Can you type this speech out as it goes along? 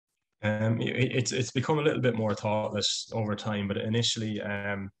It's become a little bit more thoughtless over time, but initially,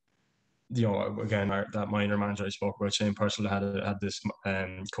 again, that minor manager I spoke about, Shane Purcell, had this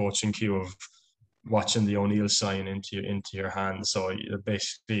coaching cue of watching the O'Neill sign into your hand. So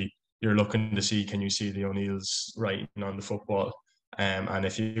basically, you're looking to see, can you see the O'Neills writing on the football, and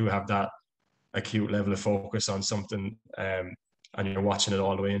if you have that acute level of focus on something, and you're watching it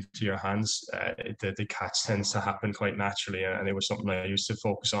all the way into your hands, the catch tends to happen quite naturally. And it was something I used to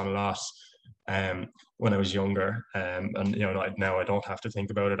focus on a lot when I was younger. And now I don't have to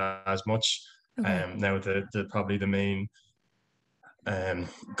think about it as much. Okay. Now probably the main kind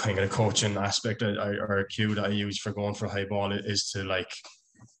of coaching aspect or a cue that I use for going for a high ball is to, like,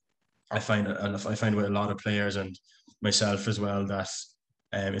 I find with a lot of players and myself as well that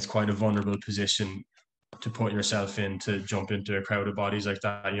it's quite a vulnerable position to put yourself in, to jump into a crowd of bodies like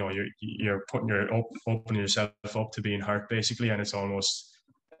that. You're opening yourself up to being hurt basically, and it's almost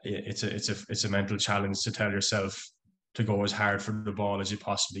it's a mental challenge to tell yourself to go as hard for the ball as you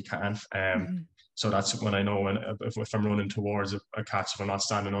possibly can. Hmm. So that's when I know if I'm running towards a catch, if I'm not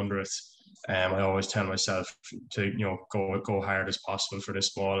standing under it, I always tell myself to go hard as possible for this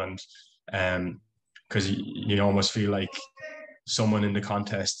ball, and because you almost feel like someone in the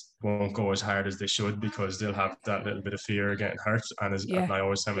contest won't go as hard as they should because they'll have that little bit of fear of getting hurt. And Yeah. I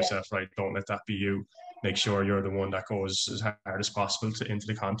always tell myself, right, don't let that be you. Make sure you're the one that goes as hard as possible into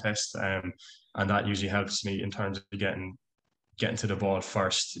the contest. And that usually helps me in terms of getting to the ball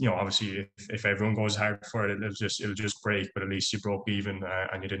first. Obviously, if everyone goes hard for it, it'll just break. But at least you broke even,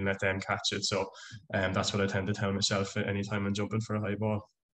 and you didn't let them catch it. So, that's what I tend to tell myself anytime I'm jumping for a high ball.